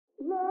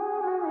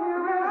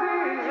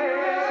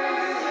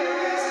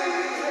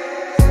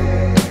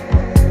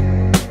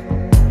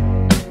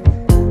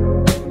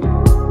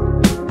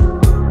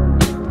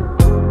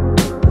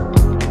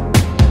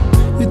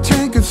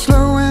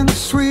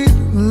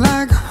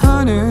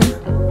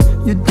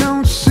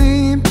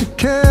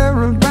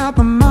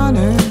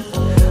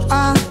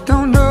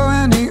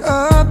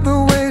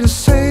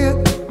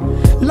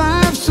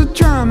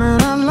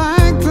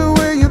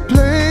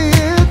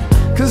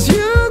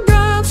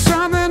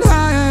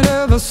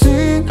ever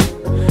seen.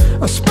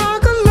 A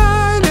spark of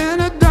light in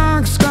a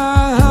dark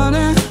sky,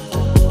 honey.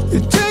 You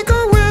take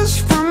a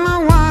wish from my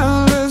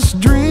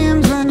wildest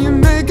dreams and you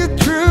make it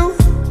true.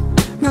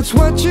 That's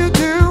what you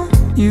do.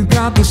 You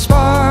got the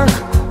spark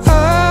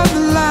of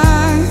the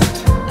light.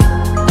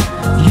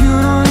 You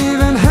don't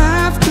even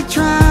have to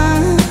try.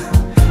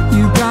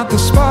 You got the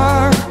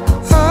spark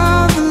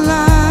of the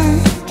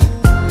light.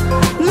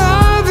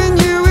 Loving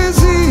you is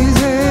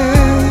easy.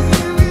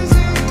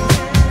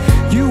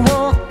 You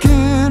walk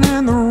in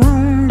and the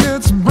room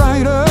gets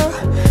brighter.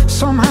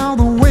 Somehow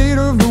the weight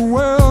of the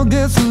world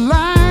gets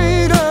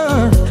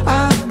lighter.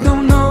 I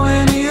don't know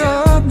any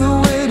other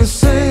way to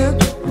say it.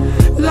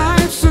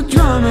 Life's a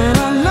drum and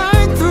I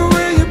like the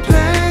way you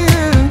play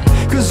it.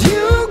 'Cause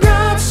you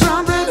got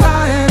something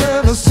I ain't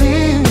ever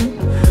seen.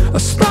 A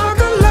spark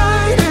of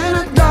light in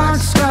a dark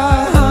sky,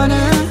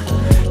 honey.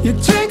 You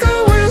take a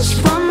wish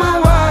from my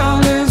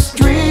wildest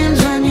dreams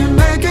and you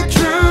make it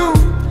true.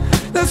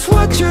 That's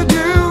what you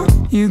do.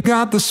 You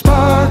got the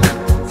spark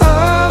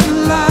of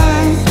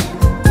light.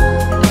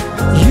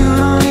 You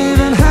don't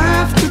even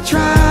have to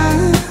try.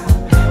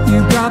 You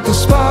got the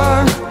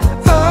spark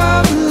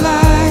of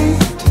light.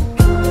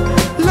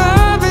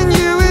 Loving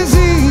you is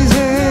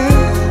easy.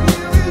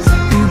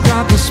 You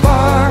got the spark